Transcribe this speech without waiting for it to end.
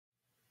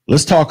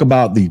Let's talk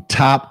about the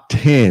top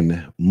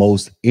 10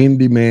 most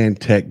in-demand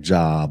tech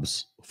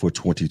jobs for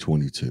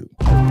 2022.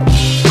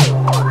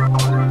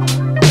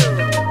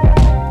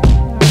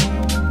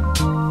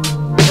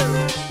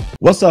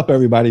 What's up,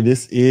 everybody?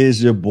 This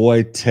is your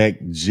boy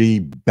Tech G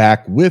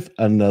back with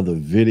another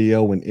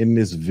video. And in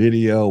this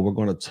video, we're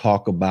going to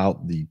talk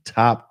about the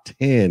top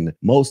 10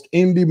 most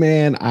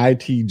in-demand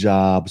IT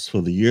jobs for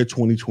the year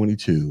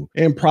 2022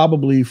 and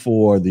probably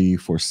for the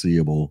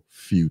foreseeable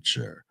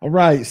future. All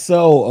right.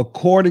 So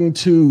according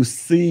to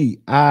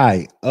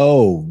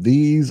CIO,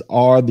 these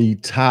are the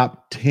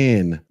top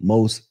 10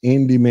 most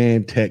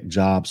in-demand tech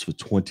jobs for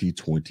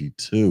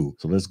 2022.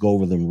 So let's go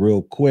over them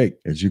real quick.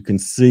 As you can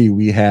see,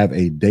 we have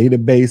a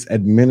database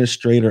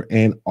administrator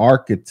and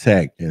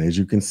architect. And as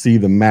you can see,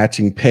 the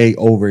matching pay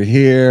over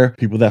here,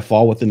 people that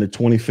fall within the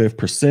 25th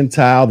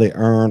percentile, they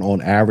earn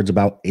on average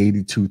about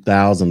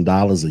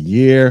 $82,000 a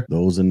year.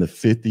 Those in the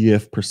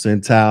 50th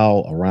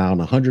percentile, around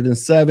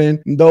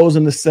 107. And those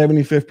in the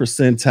 75th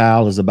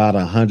percentile is about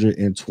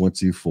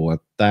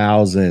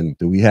 124,000.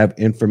 Do we have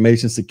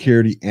information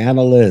security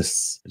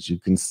analysts? As you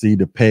can see,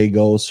 the pay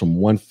goes from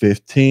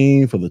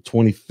 115 for the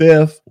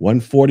 25th,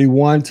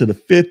 141 to the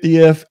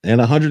 50th, and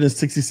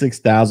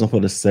 166,000 for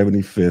the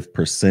 75th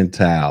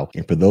percentile.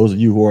 And for those of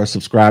you who are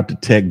subscribed to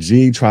Tech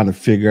G, trying to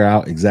figure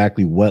out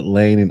exactly what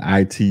lane in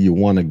IT you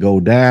want to go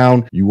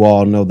down, you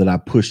all know that I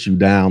pushed you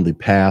down the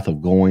path of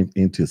going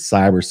into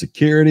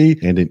cybersecurity,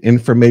 and an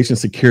information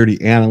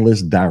security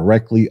analyst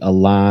directly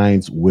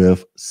aligns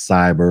with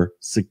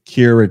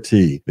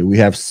cybersecurity. Then we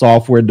have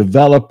software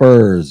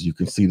developers. You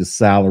can see the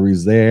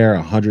salaries there,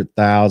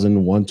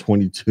 100,000,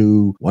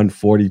 122,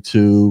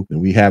 142. And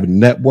we have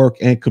network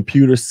and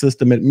computer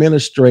system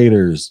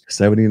administrators,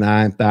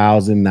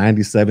 79,000,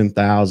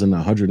 97,000,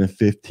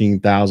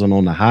 115,000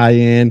 on the high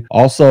end.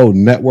 Also,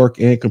 network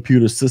and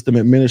computer system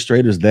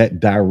administrators, that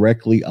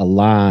directly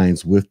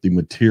aligns with the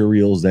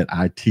materials that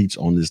I teach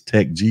on this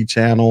Tech G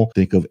channel.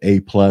 Think of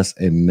A+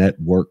 and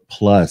Network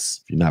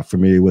Plus. If you're not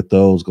familiar with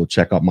those, go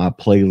check out my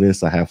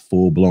playlist. I have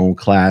full-blown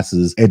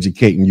classes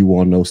educating you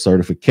on those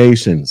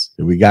certifications.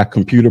 And we got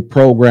computer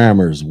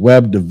programmers,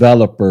 web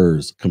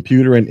developers,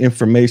 computer and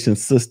information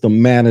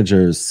system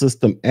managers,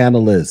 system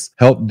analysts,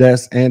 help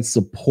desk and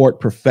support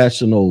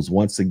professionals.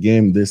 Once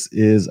again, this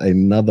is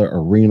another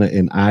arena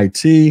in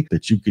IT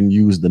that you can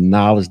use the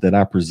knowledge that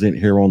I present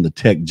here on the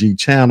Tech G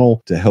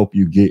channel to help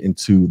you get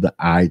into the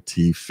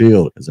IT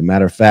field. As a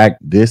matter of fact,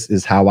 this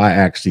is how I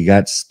actually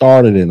got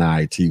started in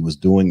IT, was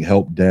doing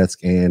help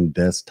desk and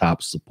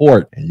desktop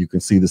support. And you can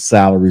see the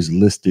salaries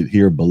listed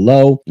here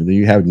below. And then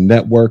you have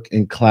network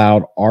and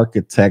cloud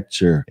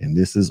architecture. And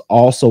this is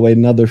also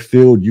another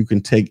field you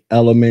can take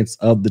elements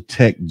of the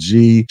Tech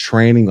G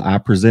training I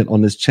present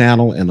on this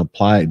channel and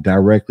apply it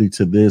directly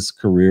to this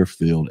career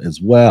field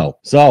as well.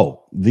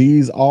 So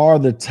these are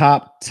the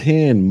top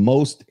 10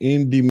 most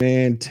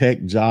in-demand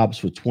tech jobs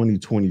for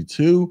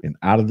 2022. And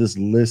out of this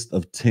list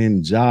of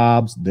 10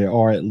 jobs, there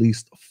are at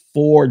least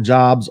 4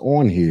 jobs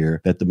on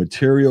here that the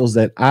materials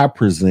that I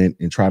present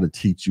and try to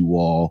teach you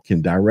all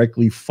can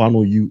directly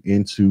funnel you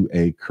into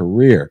a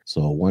career.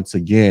 So once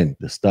again,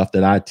 the stuff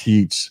that I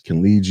teach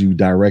can lead you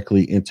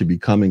directly into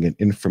becoming an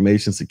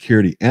information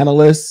security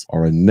analyst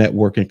or a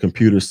network and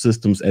computer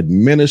systems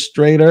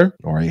administrator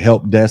or a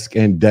help desk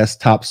and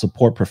desktop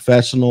support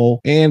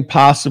professional and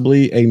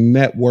possibly a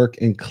network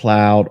and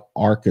cloud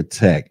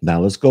architect.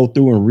 Now let's go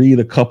through and read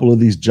a couple of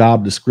these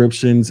job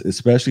descriptions,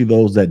 especially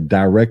those that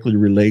directly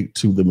relate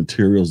to the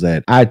materials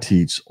that I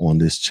teach on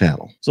this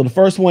channel. So the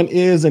first one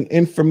is an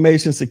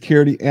information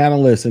security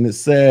analyst, and it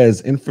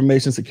says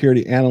information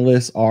security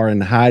analysts are in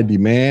high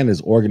demand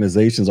as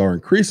organizations are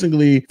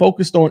increasingly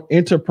focused on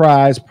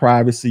enterprise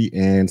privacy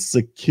and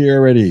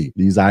security.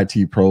 These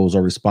IT pros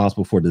are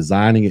responsible for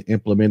designing and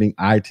implementing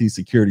IT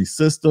security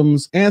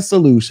systems and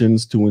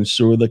solutions to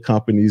ensure the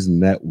company's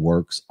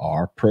networks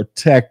are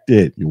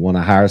protected. You want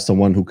to hire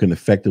someone who can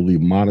effectively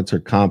monitor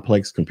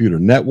complex computer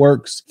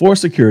networks for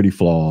security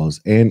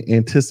flaws and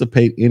anticipate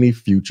any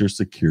future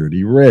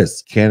security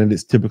risks.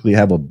 Candidates typically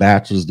have a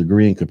bachelor's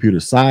degree in computer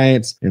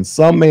science, and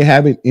some may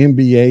have an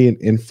MBA in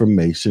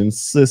information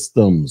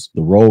systems.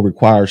 The role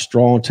requires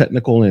strong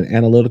technical and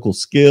analytical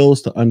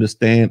skills to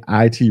understand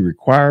IT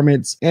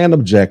requirements and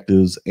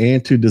objectives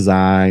and to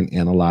design,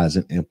 analyze,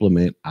 and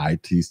implement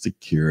IT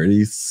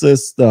security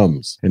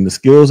systems. And the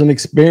skills and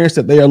experience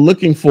that they are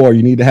looking for,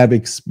 you need to have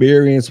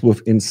experience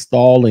with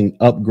installing,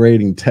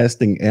 upgrading,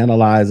 testing,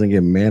 analyzing,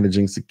 and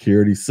managing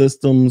security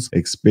systems,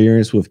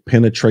 experience with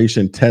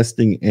penetration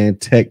testing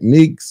and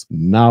techniques,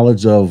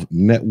 knowledge of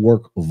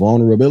network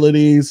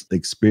vulnerabilities,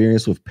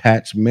 experience with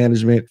patch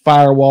management,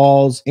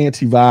 firewalls,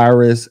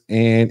 antivirus,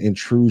 and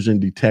intrusion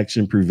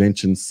detection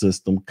prevention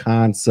system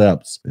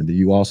concepts. And then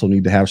you also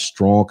need to have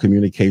strong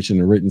communication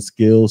and written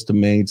skills to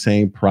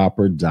maintain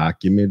proper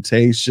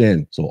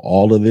documentation. So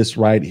all of this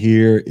right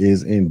here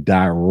is in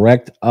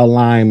direct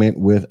alignment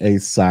with with a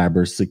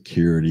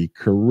cybersecurity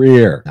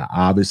career. Now,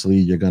 obviously,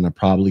 you're going to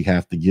probably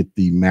have to get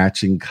the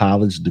matching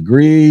college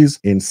degrees.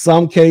 In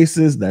some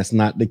cases, that's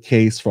not the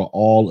case for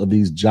all of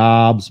these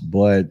jobs,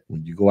 but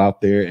when you go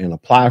out there and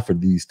apply for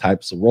these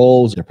types of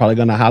roles, they're probably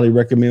going to highly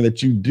recommend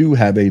that you do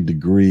have a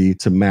degree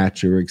to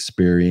match your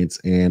experience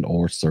and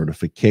or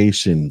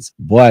certifications.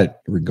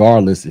 But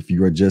regardless, if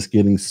you are just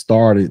getting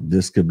started,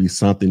 this could be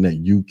something that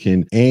you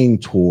can aim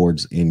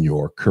towards in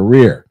your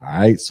career. All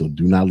right. So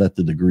do not let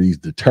the degrees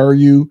deter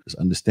you.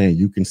 Just understand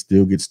you can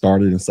still get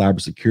started in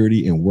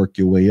cybersecurity and work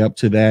your way up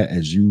to that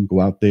as you go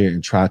out there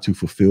and try to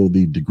fulfill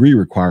the degree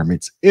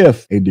requirements,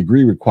 if a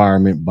degree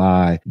requirement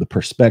by the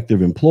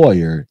prospective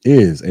employer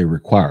is a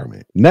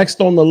requirement. Next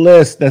on the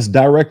list that's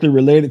directly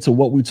related to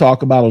what we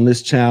talk about on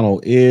this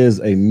channel is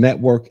a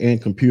network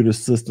and computer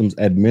systems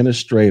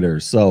administrator.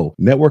 So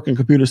network and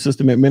computer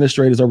system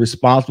administrators are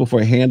responsible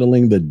for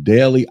handling the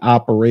daily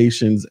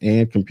operations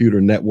and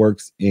computer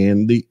networks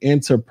in the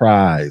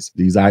enterprise.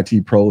 These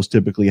IT pros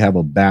typically have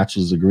a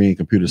bachelor's degree in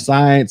computer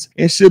science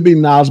and should be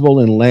knowledgeable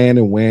in LAN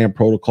and WAN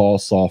protocol,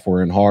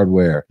 software, and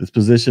hardware. This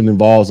position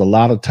involves a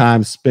lot of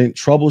time spent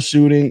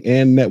troubleshooting,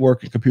 and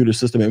network and computer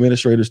system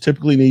administrators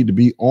typically need to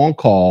be on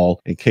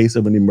call in case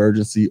of an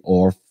emergency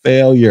or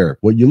failure.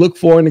 What you look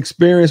for in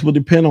experience will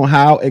depend on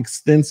how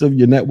extensive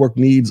your network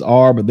needs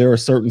are, but there are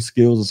certain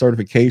skills and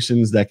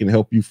certifications that can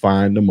help you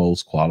find the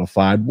most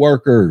qualified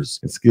workers.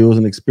 And skills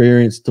and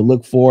experience to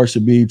look for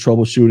should be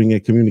troubleshooting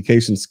and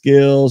communication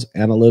skills,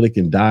 analytic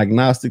and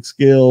diagnostic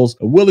skills,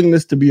 a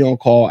willingness to be on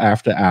call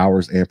after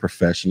hours, and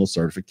professional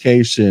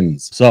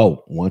certifications.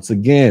 So once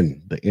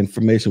again, the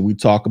information we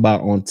talk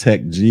about on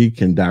Tech G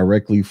can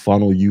directly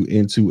funnel you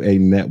into a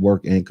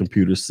network and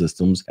computer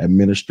systems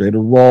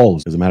administrator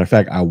roles. As a matter of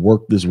fact, I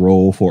worked this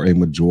role for a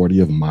majority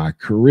of my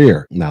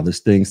career. Now, this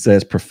thing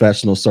says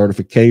professional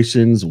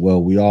certifications.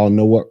 Well, we all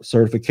know what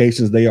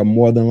certifications they are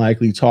more than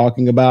likely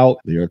talking about.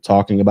 They are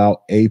talking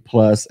about A+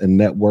 and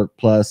Network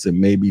Plus and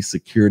maybe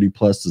Security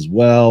Plus as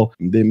well.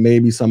 And then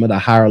maybe some of the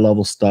higher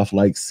level stuff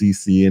like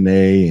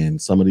CCNA and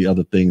some of the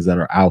other things that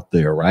are out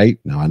there, right?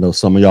 Now, I know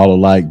some of y'all are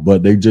like,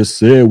 but they just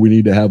said we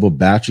need to have a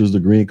bachelor's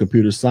degree in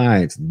computer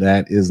science.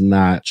 That is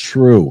not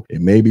true.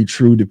 It may be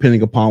true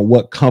depending upon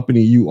what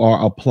company you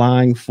are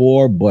applying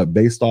for, but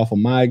based off of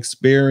my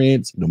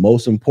experience, the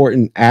most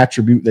important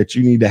attribute that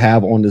you need to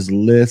have on this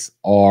list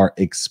are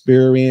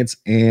experience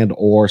and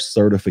or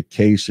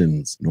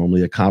certifications.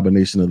 Normally, a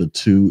combination of the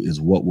two is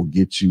what will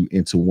get you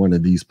into one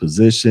of these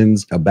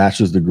positions. A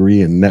bachelor's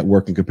degree in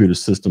network and computer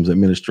systems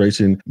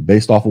administration,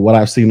 based off of what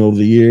I've seen over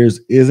the years,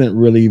 isn't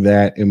really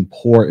that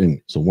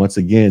important. So once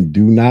again,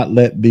 do not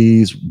let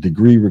these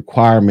degree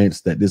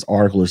requirements that this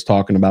article is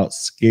talking about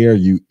scare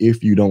you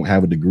if you don't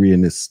have a degree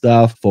in this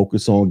stuff.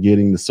 Focus on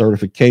getting the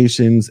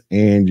certifications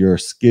and your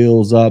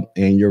skills up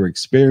and your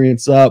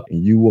experience up,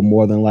 and you will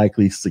more than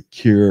likely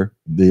secure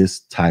this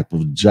type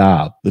of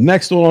job. The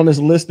next one on this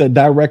list that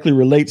directly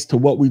relates to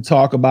what we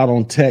talk about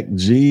on Tech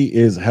G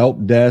is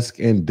help desk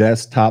and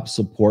desktop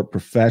support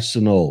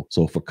professional.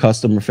 So for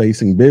customer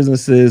facing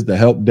businesses, the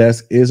help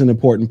desk is an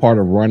important part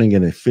of running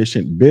an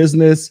efficient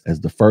business. As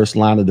the first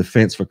line of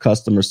defense for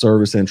customer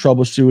service and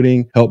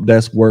troubleshooting, help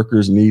desk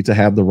workers need to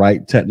have the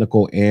right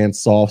technical and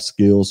soft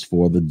skills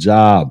for the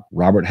job.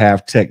 Robert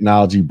Half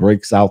Technology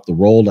breaks out the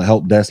role of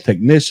help desk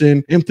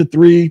technician into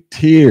 3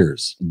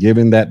 tiers,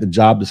 given that the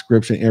job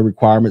description and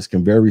requirements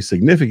can vary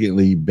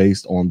significantly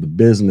based on the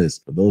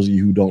business. For those of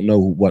you who don't know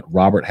what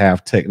Robert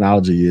Half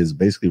Technology is,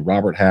 basically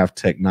Robert Half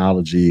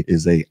Technology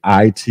is a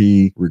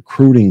IT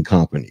recruiting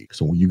company.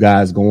 So when you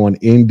guys go on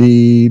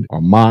Indeed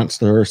or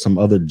Monster or some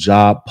other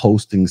job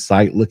posting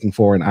site looking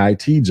for an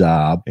IT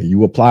job and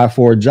you apply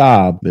for a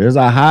job, there's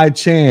a high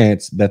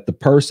chance that the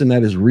person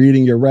that is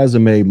reading your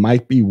resume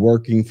might be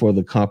working for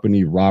the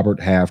company Robert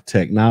Half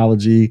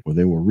Technology, where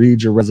they will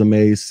read your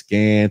resume,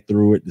 scan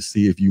through it to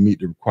see if you meet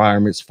the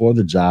requirements for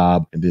the job,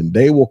 and then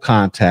they will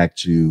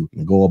contact you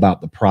and go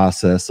about the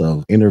process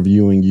of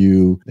interviewing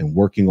you and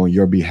working on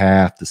your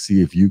behalf to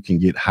see if you can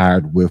get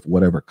hired with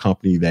whatever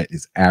company that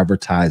is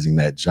advertising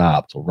that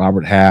job. So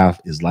Robert Half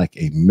is like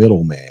a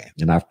middleman.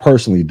 And I've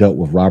personally dealt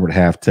with Robert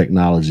Half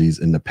Technologies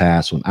in the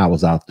past when I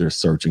was out there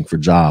searching for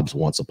jobs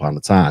once upon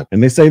a time.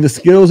 And they say the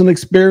skills and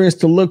experience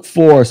to look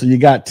for. So you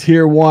got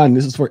tier 1.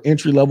 This is for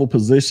entry-level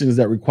positions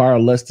that require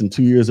less than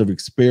 2 years of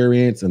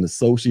experience, an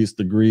associate's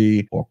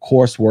degree, or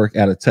coursework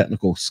at a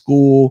technical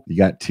school. You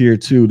got tier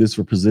 2. This is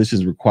for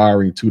positions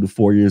requiring 2 to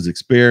 4 years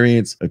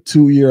experience, a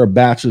 2-year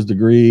bachelor's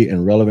degree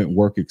and relevant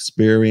work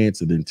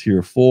experience. And then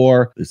tier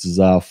 4, this is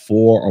 4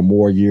 or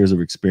more years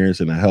of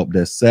experience in a help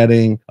desk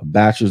setting, a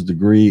bachelor's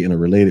degree in a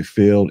related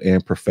field,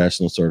 and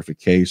professional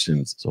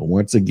certifications. So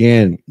once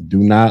again, do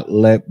not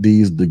let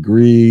these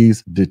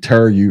degrees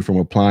deter you from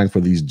applying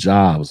for these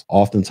jobs.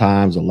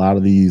 Oftentimes, a lot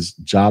of these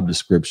job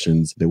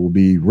descriptions, they will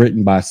be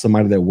written by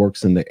somebody that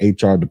works in the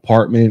HR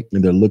department,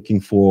 and they're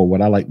looking for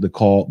what I like to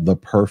call the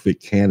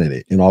perfect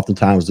candidate. And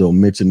oftentimes they'll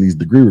mention these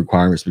degree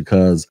requirements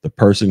because the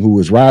person who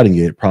is writing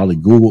it probably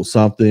Googled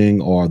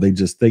something, or they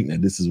just think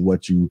that this is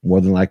what you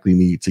more than likely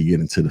need to get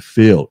into the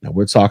field. Now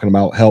we're talking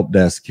about help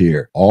desk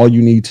here. All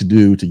you need to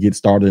do to get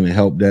started in a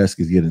help desk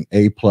is get an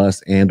A+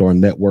 and or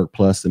Network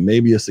Plus and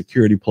maybe a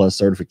Security Plus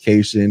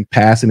certification,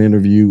 pass an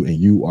interview, and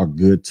you are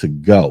good to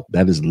go.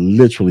 That is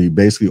literally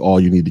basically all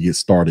you need to get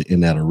started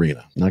in that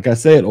arena. Like I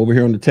said, over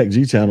here on the Tech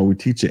G channel, we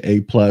teach you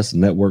A+,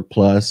 Network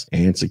Plus,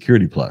 and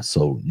Security Plus.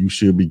 So you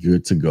should be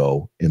good to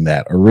go in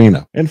that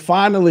arena. And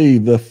finally,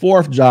 the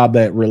fourth job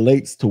that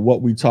relates to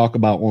what we talk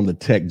about on the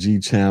Tech G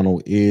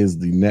channel is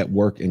the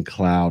network and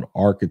cloud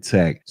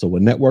architect. So a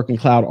network and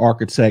cloud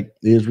architect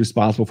is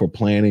responsible for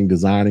planning,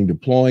 designing,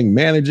 deploying,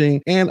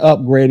 managing, and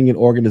upgrading an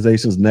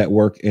organization's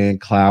network and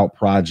cloud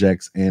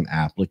projects and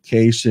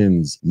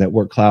applications.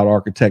 Network cloud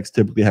architects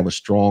typically have a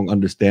strong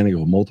understanding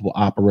of multiple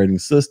operating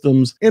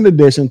systems, in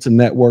addition to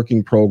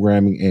networking,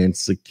 programming, and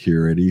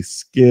security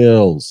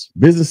skills.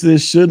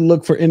 Businesses should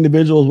look for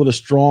individuals with a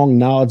strong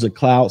knowledge of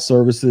cloud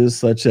services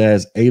such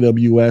as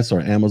AWS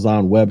or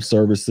Amazon Web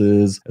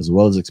Services, as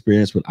well as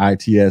experience with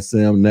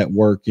ITSM,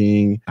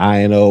 networking,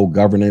 INO,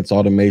 governance,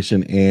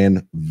 automation,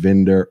 and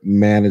vendor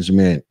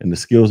management. And the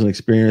skills and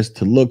experience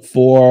to look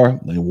for,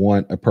 they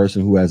want a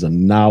person who has a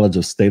knowledge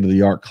of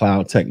state-of-the-art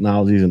cloud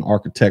technologies and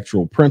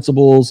architectural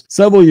principles,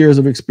 several years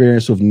of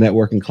experience with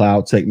network and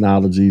cloud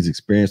technologies,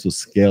 experience with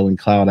scaling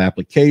cloud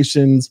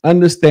applications,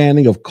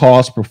 understanding of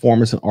cost,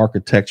 performance, and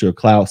architecture of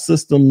cloud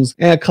systems,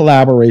 and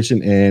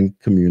collaboration and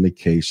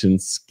communication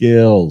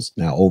skills.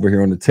 Now, over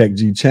here on the Tech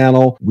G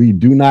channel, we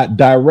do not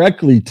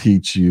directly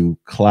teach you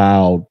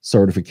cloud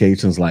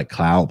certifications like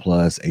Cloud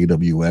Plus,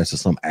 AWS, or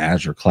some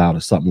Azure cloud or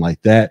something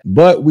like that,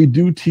 but we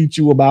do teach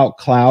you about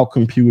cloud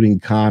computing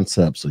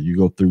concepts. So you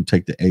go through,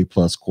 take the A+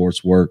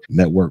 coursework,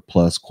 Network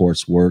Plus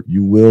coursework.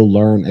 You will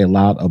learn a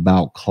lot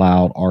about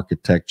cloud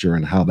architecture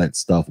and how that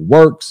stuff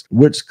works,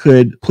 which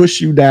could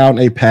push you down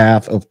a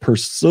path of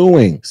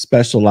pursuing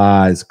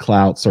specialized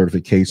cloud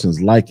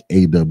certifications like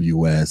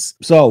AWS.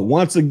 So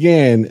once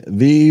again,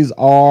 these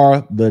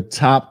are the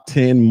top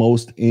 10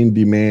 most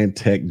in-demand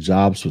tech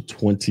jobs for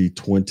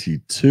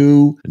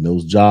 2022. And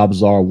those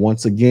jobs are,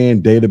 once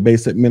again,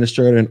 database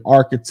administrator and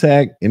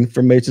architect,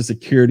 information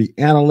security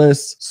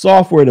analyst,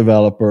 software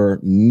developer,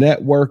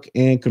 network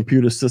and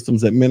computer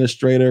systems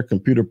administrator,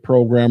 computer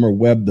programmer,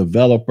 web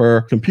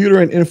developer,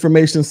 computer and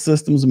information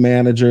systems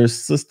manager,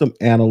 system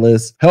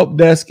analyst, help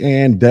desk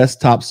and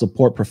desktop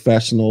support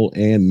professional,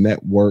 and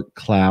network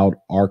cloud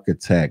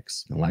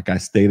architects. And like I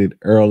stated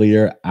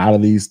earlier, out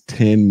of these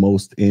 10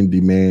 most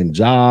in-demand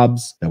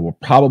jobs that will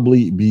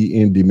probably be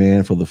in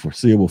demand for the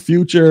foreseeable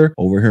future,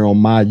 over here on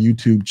my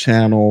YouTube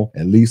channel,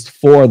 at least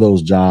 4 of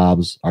those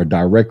jobs are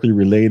directly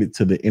related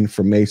to the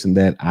information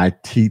that I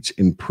teach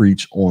and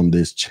preach on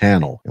this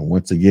channel. And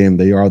once again,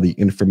 they are the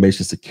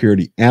information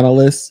security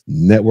analyst,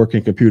 network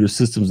and computer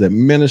systems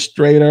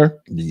administrator,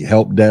 the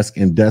help desk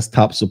and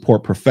desktop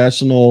support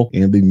professional,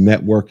 and the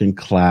network and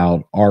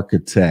cloud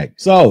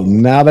architect. So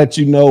now that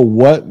you know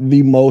what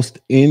the most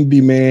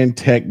in-demand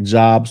tech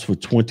jobs for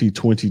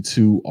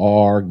 2022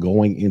 are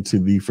going into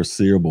the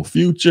foreseeable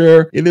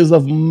future, it is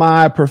of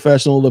my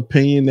professional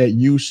opinion that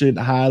you should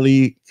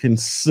highly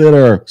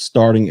consider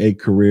starting a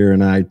career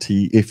in IT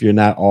if you're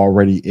not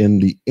already in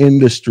the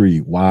industry.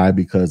 Why?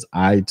 Because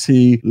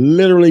IT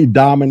literally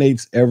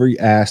dominates every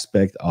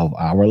aspect of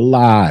our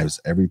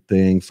lives.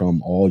 Everything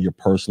from all your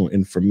personal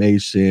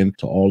information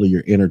to all of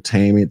your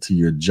entertainment to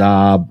your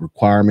job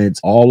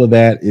requirements. All of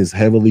that is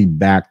heavily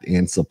backed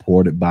and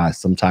supported by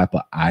some type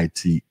of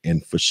IT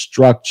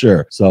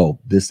infrastructure. So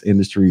this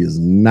industry is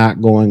not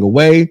going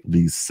away.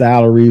 These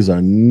salaries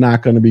are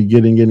not going to be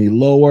getting any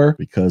lower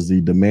because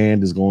the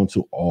demand is going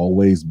to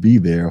always be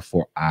there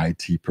for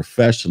IT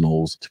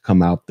professionals to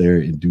come out there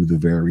and do the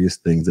various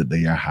things that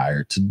they are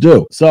hired to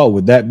do. So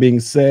with that being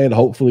said,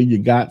 hopefully you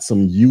got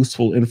some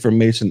useful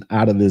information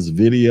out of this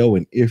video.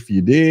 And if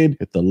you did,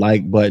 hit the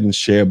like button,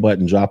 share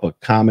button, drop a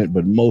comment,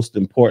 but most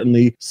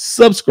importantly,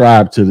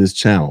 subscribe to this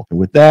channel. And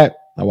with that,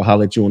 I will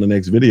holler at you on the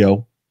next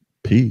video.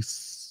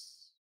 Peace.